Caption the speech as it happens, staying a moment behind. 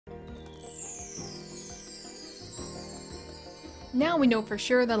Now we know for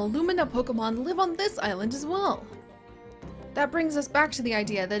sure that Illumina Pokemon live on this island as well. That brings us back to the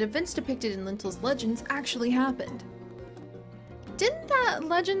idea that events depicted in Lental's legends actually happened. Didn't that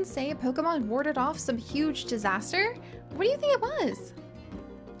legend say Pokemon warded off some huge disaster? What do you think it was?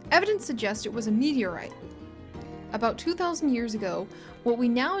 Evidence suggests it was a meteorite. About 2,000 years ago, what we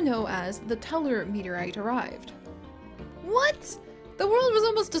now know as the Teller meteorite arrived. What? The world was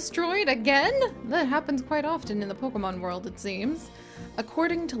almost destroyed again? That happens quite often in the Pokemon world, it seems.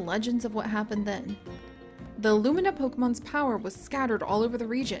 According to legends of what happened then, the Illumina Pokemon's power was scattered all over the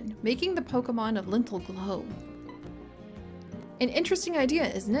region, making the Pokemon of Lental glow. An interesting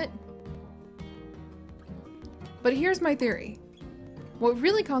idea, isn't it? But here's my theory. What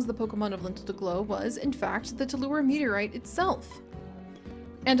really caused the Pokemon of Lental to glow was, in fact, the Teller meteorite itself.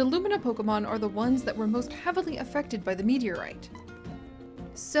 And Illumina Pokemon are the ones that were most heavily affected by the meteorite.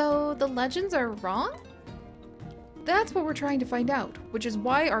 So the legends are wrong? That's what we're trying to find out, which is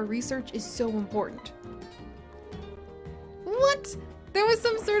why our research is so important. What? There was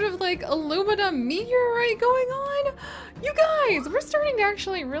some sort of like Illumina meteorite going on? You guys, we're starting to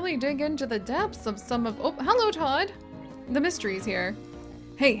actually really dig into the depths of some of— oh, hello Todd! The mysteries here.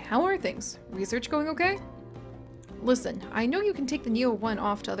 Hey, how are things? Research going okay? Listen, I know you can take the Neo 1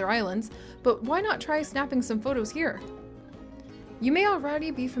 off to other islands, but why not try snapping some photos here? You may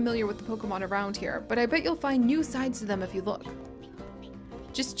already be familiar with the Pokemon around here, but I bet you'll find new sides to them if you look.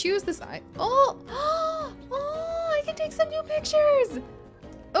 Just choose this oh! Oh, I can take some new pictures!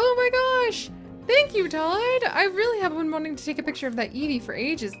 Oh my gosh! Thank you, Todd! I really have been wanting to take a picture of that Eevee for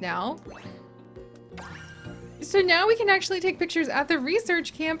ages now. So now we can actually take pictures at the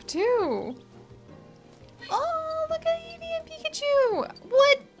research camp too! Oh, look at Eevee and Pikachu!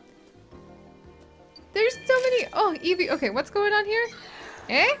 What? There's so many— oh, Eevee— okay, what's going on here?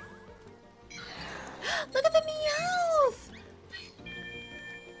 Eh? Look at the Meowth!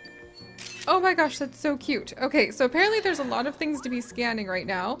 Oh my gosh, that's so cute. Okay, so apparently there's a lot of things to be scanning right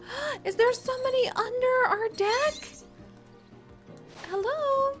now. Is there somebody under our deck?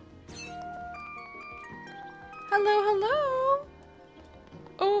 Hello? Hello, hello?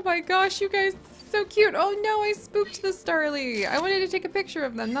 Oh my gosh, you guys, so cute. Oh no, I spooked the Starly. I wanted to take a picture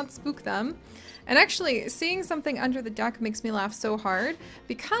of them, not spook them. And actually, seeing something under the deck makes me laugh so hard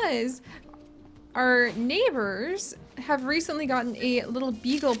because our neighbors have recently gotten a little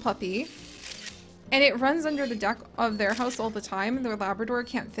beagle puppy and it runs under the deck of their house all the time and their Labrador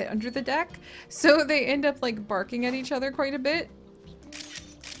can't fit under the deck. So they end up like barking at each other quite a bit.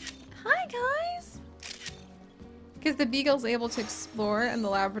 Hi guys! Because the beagle's able to explore and the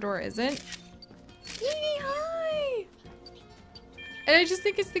Labrador isn't. Yee, hi! And I just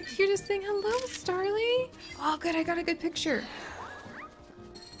think it's the cutest thing. Hello, Starly! Oh good, I got a good picture.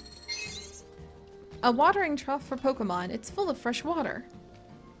 A watering trough for Pokemon. It's full of fresh water.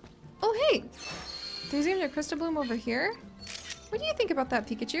 Oh hey! There's even a crystal bloom over here. What do you think about that,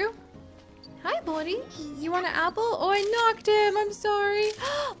 Pikachu? Hi, buddy. You want an apple? Oh, I knocked him. I'm sorry.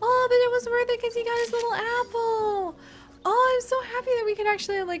 Oh, but it was worth it because he got his little apple. Oh, I'm so happy that we can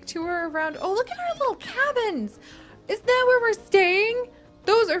actually like tour around. Oh, look at our little cabins. Is that where we're staying?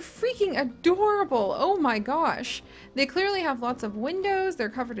 Those are freaking adorable. Oh my gosh. They clearly have lots of windows. They're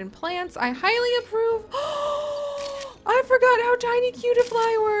covered in plants. I highly approve. I forgot how tiny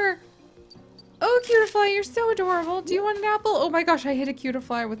Cutiefly were. Oh, Cutiefly, you're so adorable. Do you want an apple? Oh my gosh, I hit a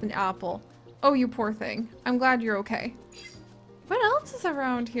Cutiefly with an apple. Oh, you poor thing. I'm glad you're okay. What else is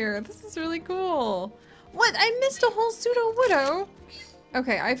around here? This is really cool. What? I missed a whole Pseudo-Widow.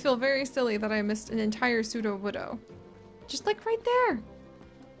 Okay, I feel very silly that I missed an entire Pseudo-Widow. Just like right there.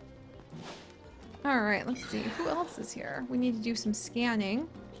 Alright, let's see. Who else is here? We need to do some scanning.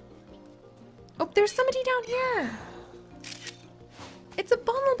 Oh, there's somebody down here. It's a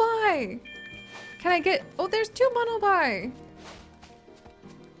Bunnelby. Can I get— oh, there's two Bunnelby.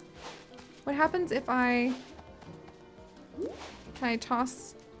 What happens if I— can I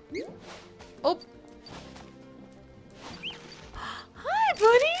toss— oh. Hi,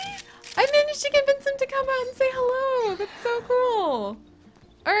 buddy! I managed to convince him to come out and say hello. That's so cool.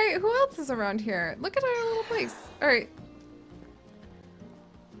 Alright, who else is around here? Look at our little place. Alright.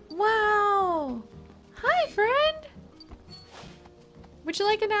 Wow! Hi, friend! Would you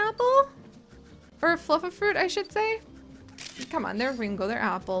like an apple? Or a Fluffafruit, I should say? Come on, they're Ringo, they're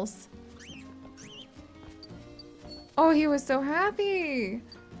apples. Oh, he was so happy!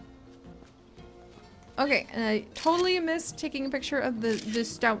 Okay, and I totally missed taking a picture of the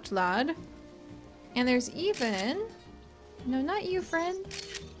stout lad. And there's even— no, not you, friend.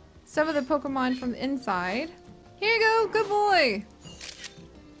 Some of the Pokemon from the inside. Here you go, good boy!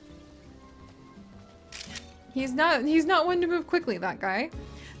 He's not one to move quickly, that guy.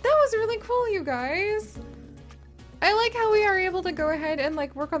 That was really cool, you guys. I like how we are able to go ahead and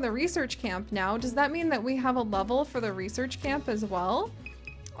like work on the research camp now. Does that mean that we have a level for the research camp as well?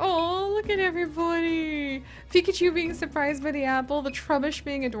 Oh, look at everybody. Pikachu being surprised by the apple, the Trubbish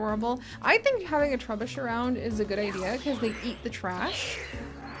being adorable. I think having a Trubbish around is a good idea because they eat the trash.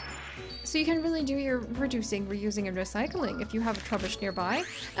 So you can really do your reducing, reusing, and recycling if you have a Trubbish nearby.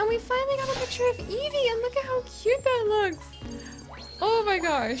 And we finally got a picture of Eevee, and look at how cute that looks. Oh my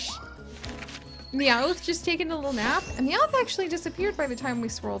gosh. Meowth just taking a little nap, and Meowth actually disappeared by the time we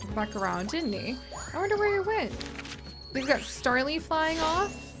swirled back around, didn't he? I wonder where he went. We've got Starly flying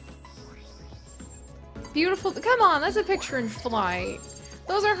off. Beautiful. Come on, that's a picture in flight.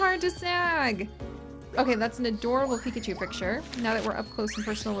 Those are hard to snag. Okay, that's an adorable Pikachu picture. Now that we're up close and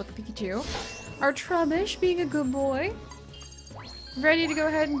personal with the Pikachu. Our Trubbish being a good boy. Ready to go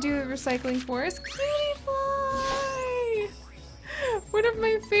ahead and do the recycling for us. Cutie Fly! One of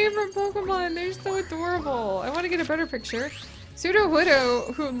my favorite Pokemon. They're so adorable. I want to get a better picture.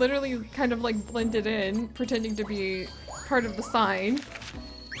 Sudowoodo, who literally kind of like blended in, pretending to be part of the sign.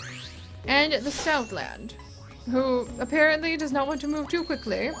 And the Stoutland, who apparently does not want to move too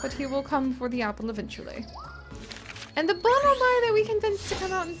quickly, but he will come for the apple eventually. And the Bumblebee that we convinced to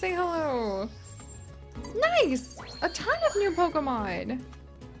come out and say hello. Nice! A ton of new Pokemon.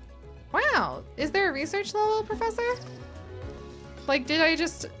 Wow, is there a research level, Professor? Like, did I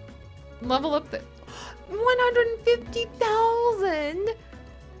just level up the 150,000?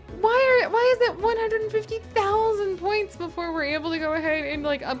 Why is it 150,000 points before we're able to go ahead and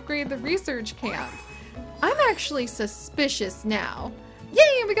like upgrade the research camp? I'm actually suspicious now.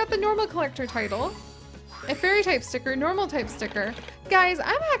 Yay, we got the normal collector title. A fairy type sticker, normal type sticker. Guys,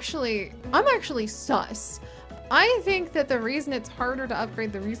 I'm actually sus. I think that the reason it's harder to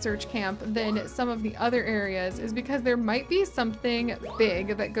upgrade the research camp than some of the other areas is because there might be something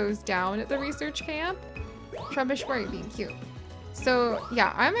big that goes down at the research camp. Trubbish, why are you being cute? So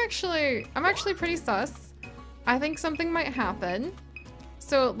yeah, I'm actually pretty sus. I think something might happen.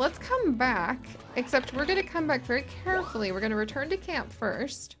 So let's come back, except we're gonna come back very carefully. We're gonna return to camp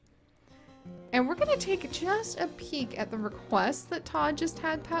first. And we're gonna take just a peek at the request that Todd just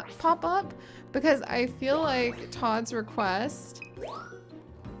had pop up, because I feel like Todd's request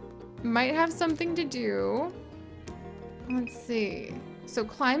might have something to do. Let's see. So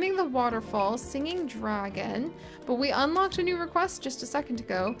climbing the waterfall, singing dragon, but we unlocked a new request just a second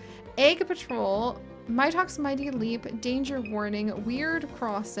ago. Egg patrol, Mitox mighty leap, danger warning, weird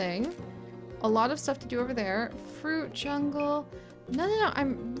crossing. A lot of stuff to do over there. Fruit jungle. No,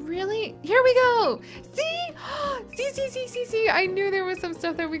 I'm really... Here we go! See? See, I knew there was some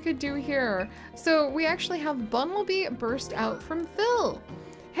stuff that we could do here. So we actually have Bumblebee burst out from Phil.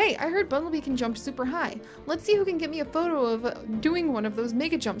 Hey, I heard Bumblebee can jump super high. Let's see who can get me a photo of doing one of those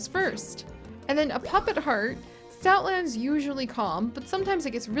mega jumps first. And then a puppet heart. Stoutland's usually calm, but sometimes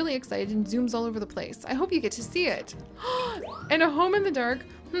it gets really excited and zooms all over the place. I hope you get to see it. And a home in the dark.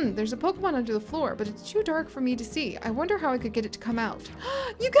 There's a Pokemon under the floor, but it's too dark for me to see. I wonder how I could get it to come out.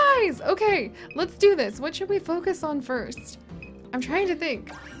 You guys! Okay, let's do this. What should we focus on first? I'm trying to think.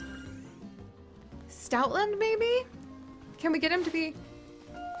 Stoutland, maybe? Can we get him to be...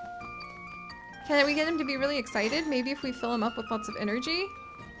 Can we get him to be really excited? Maybe if we fill him up with lots of energy?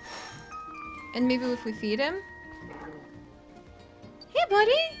 And maybe if we feed him? Hey,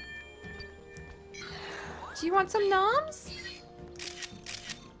 buddy! Do you want some noms?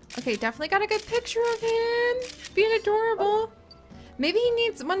 Okay, definitely got a good picture of him. Being adorable. Maybe he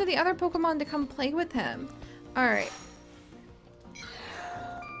needs one of the other Pokemon to come play with him. Alright.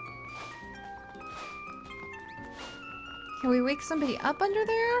 Can we wake somebody up under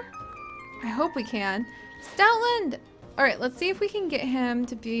there? I hope we can. Stoutland! Alright, let's see if we can get him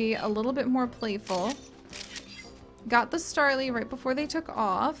to be a little bit more playful. Got the Starly right before they took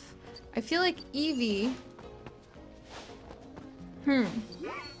off. I feel like Eevee... Can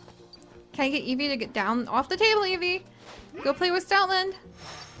I get Eevee to get down off the table, Eevee? Go play with Stoutland.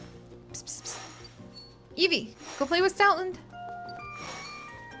 Psst, psst, psst. Eevee, go play with Stoutland.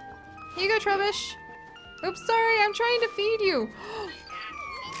 Here you go, Trubbish. Oops, sorry, I'm trying to feed you.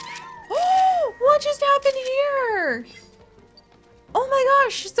 Oh, what just happened here? Oh my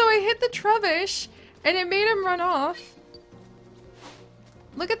gosh, so I hit the Trubbish and it made him run off.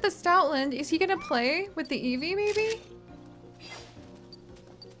 Look at the Stoutland. Is he gonna play with the Eevee maybe?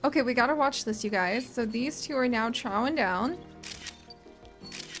 Okay, we gotta watch this, you guys. So these two are now chowing down.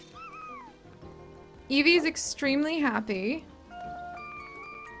 Eevee's extremely happy.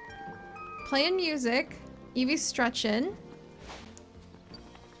 Playing music. Eevee's stretching.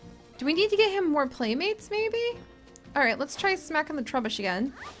 Do we need to get him more playmates, maybe? Alright, let's try smacking the Trubbish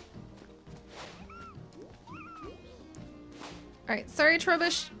again. Alright, sorry,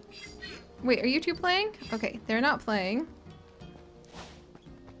 Trubbish. Wait, are you two playing? Okay, they're not playing.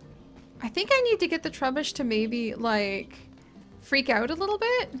 I think I need to get the Trubbish to maybe, like, freak out a little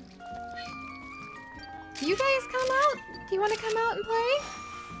bit. Do you guys come out? Do you want to come out and play?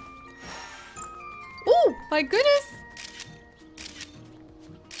 Oh, my goodness!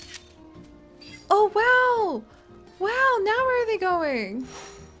 Oh, wow! Wow, now where are they going?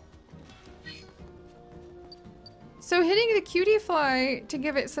 So hitting the cutie fly to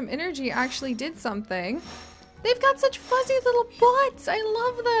give it some energy actually did something. They've got such fuzzy little butts! I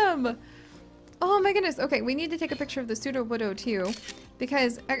love them! Oh my goodness. Okay, we need to take a picture of the pseudo-widow too,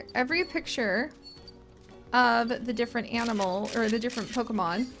 because every picture of the different animal, or the different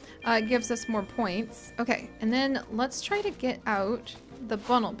Pokemon, gives us more points. Okay, and then let's try to get out the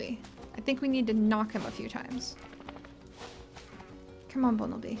Bunnelby. I think we need to knock him a few times. Come on,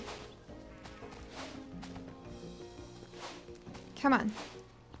 Bunnelby. Come on.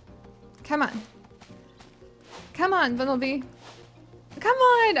 Come on. Come on, Bunnelby. Come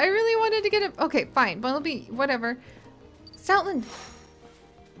on! I really wanted to get him. Okay, fine. Bunnelby, whatever. Stoutland.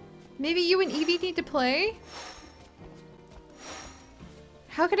 Maybe you and Eevee need to play?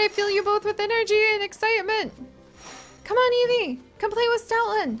 How can I fill you both with energy and excitement? Come on, Eevee. Come play with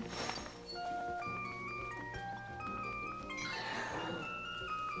Stoutland.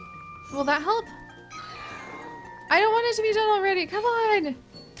 Will that help? I don't want it to be done already. Come on.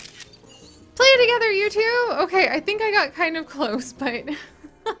 Play together, you two. Okay, I think I got kind of close, but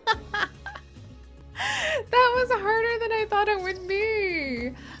that was harder than I thought it would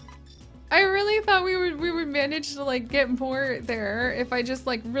be. I really thought we would manage to like get more there if I just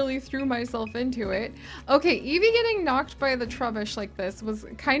like really threw myself into it. Okay, Eevee getting knocked by the Trubbish like this was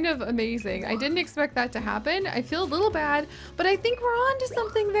kind of amazing. I didn't expect that to happen. I feel a little bad, but I think we're on to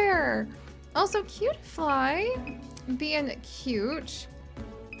something there. Also, Cutifly being cute.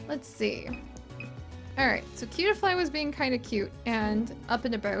 Let's see. Alright, so Cutifly was being kind of cute and up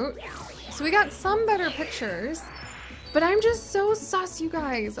and about. So we got some better pictures. But I'm just so sus, you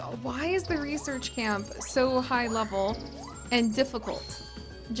guys. Why is the research camp so high level and difficult?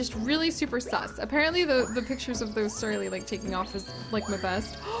 Just really super sus. Apparently the pictures of those Starly like taking off is like my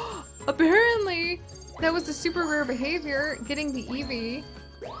best. Apparently that was a super rare behavior, getting the Eevee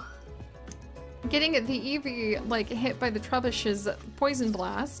like hit by the Trubbish's poison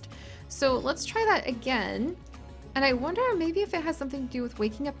blast. So let's try that again. And I wonder maybe if it has something to do with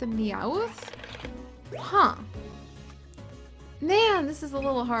waking up the Meowth? Huh. Man, this is a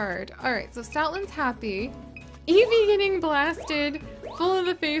little hard. Alright, so Stoutland's happy. Eevee getting blasted full in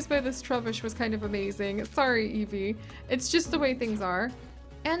the face by this Trubbish was kind of amazing. Sorry, Eevee. It's just the way things are.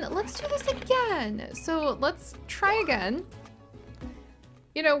 And let's do this again. So let's try again.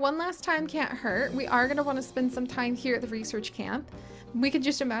 You know, one last time can't hurt. We are going to want to spend some time here at the research camp. We could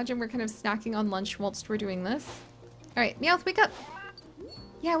just imagine we're kind of snacking on lunch whilst we're doing this. Alright, Meowth, wake up.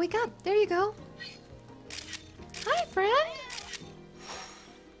 Yeah, wake up. There you go. Hi, friend.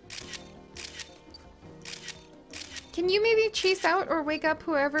 Can you maybe chase out or wake up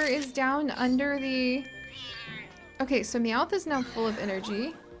whoever is down under the... Okay, so Meowth is now full of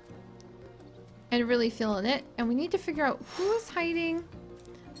energy. And really feeling it. And we need to figure out who is hiding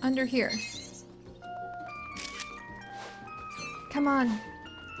under here. Come on.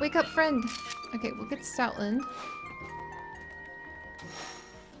 Wake up, friend. Okay, we'll get Stoutland.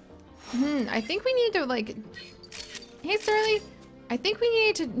 I think we need to, like... Hey, Starly. I think we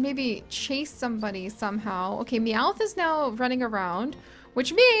need to maybe chase somebody somehow. Okay, Meowth is now running around,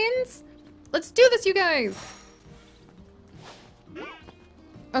 which means... Let's do this, you guys!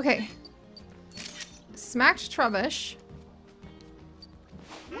 Okay. Smacked Trubbish.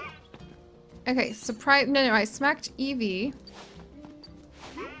 Okay, surprise... No, I smacked Eevee.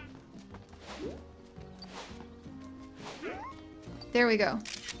 There we go.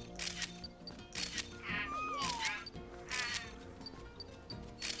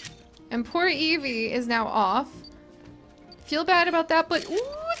 And poor Eevee is now off. Feel bad about that, but ooh,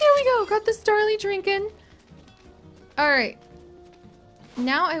 there we go. Got the Starly drinking. Alright.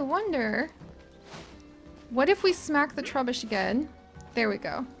 Now I wonder, what if we smack the Trubbish again? There we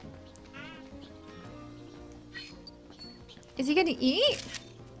go. Is he gonna eat?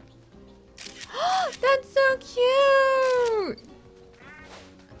 That's so cute!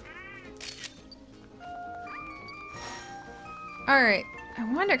 Alright.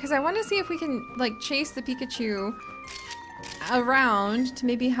 I wonder, because I want to see if we can, like, chase the Pikachu around to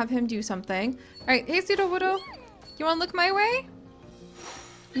maybe have him do something. Alright, hey, Pseudo-Widow. You want to look my way?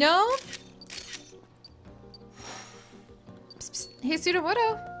 No? Psst, psst. Hey,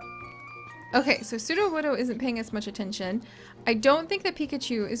 Sudowoodo. Okay, so Sudowoodo isn't paying us much attention. I don't think that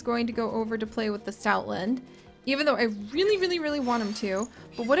Pikachu is going to go over to play with the Stoutland, even though I really, really, really want him to.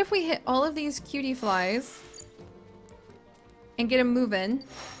 But what if we hit all of these cutie flies and get him moving?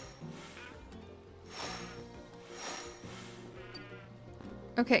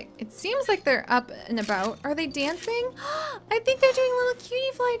 Okay, it seems like they're up and about. Are they dancing? I think they're doing little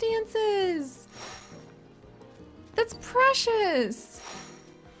cutie fly dances. That's precious.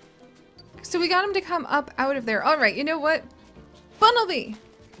 So we got him to come up out of there. All right, you know what? Bunnelby,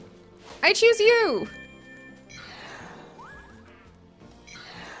 I choose you.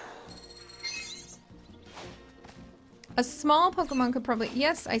 A small Pokemon could probably...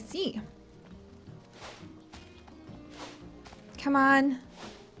 Yes, I see. Come on.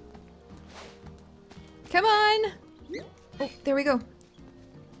 Come on. Oh, there we go.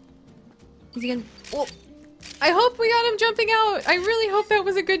 Is he gonna... Oh, I hope we got him jumping out. I really hope that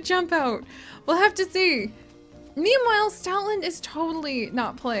was a good jump out. We'll have to see. Meanwhile, Stoutland is totally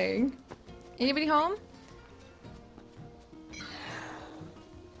not playing. Anybody home?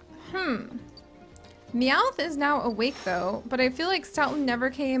 Meowth is now awake though, but I feel like Stoutland never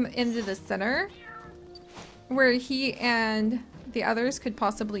came into the center where he and the others could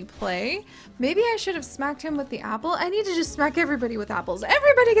possibly play. Maybe I should have smacked him with the apple. I need to just smack everybody with apples.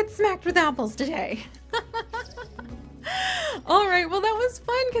 Everybody gets smacked with apples today. Alright, well that was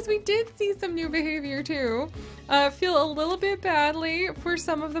fun because we did see some new behavior too. Feel a little bit badly for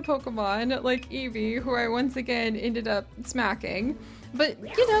some of the Pokemon, like Eevee, who I once again ended up smacking. But,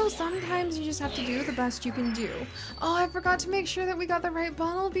 you know, sometimes you just have to do the best you can do. Oh, I forgot to make sure that we got the right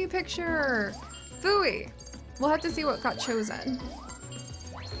Bunnelby picture. Phooey. We'll have to see what got chosen.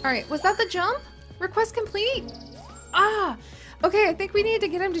 Alright, was that the jump? Request complete? Ah! Okay, I think we need to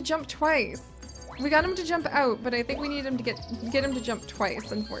get him to jump twice. We got him to jump out, but I think we need him to get him to jump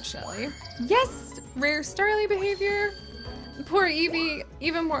twice, unfortunately. Yes! Rare Starly behavior. Poor Eevee,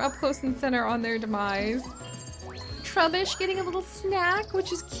 even more up close and center on their demise. Trubbish getting a little snack,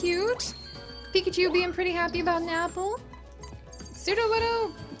 which is cute. Pikachu being pretty happy about an apple.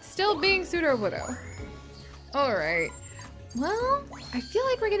 Sudowoodo still being Sudowoodo. Alright. Well, I feel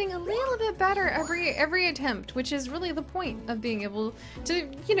like we're getting a little bit better every attempt, which is really the point of being able to,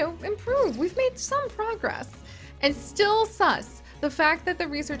 you know, improve. We've made some progress. And still sus, the fact that the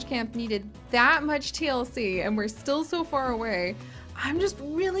research camp needed that much TLC and we're still so far away, I'm just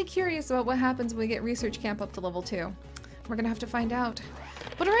really curious about what happens when we get research camp up to level 2. We're gonna have to find out.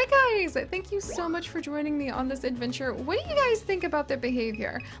 But alright guys, thank you so much for joining me on this adventure. What do you guys think about their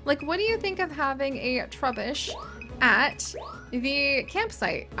behavior? Like, what do you think of having a Trubbish at the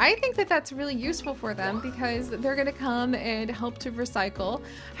campsite? I think that that's really useful for them because they're gonna come and help to recycle.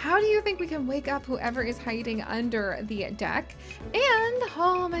 How do you think we can wake up whoever is hiding under the deck? And,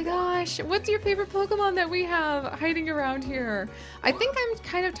 oh my gosh, what's your favorite Pokemon that we have hiding around here? I think I'm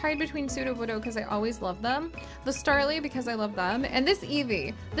kind of tied between Sudowoodo because I always love them, the Starly because I love them, and this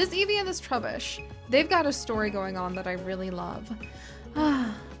Eevee. This Eevee and this Trubbish. They've got a story going on that I really love.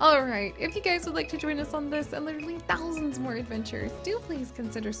 Alright, if you guys would like to join us on this and literally thousands more adventures, do please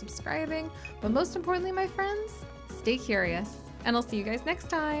consider subscribing. But most importantly, my friends, stay curious. And I'll see you guys next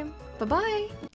time. Bye-bye!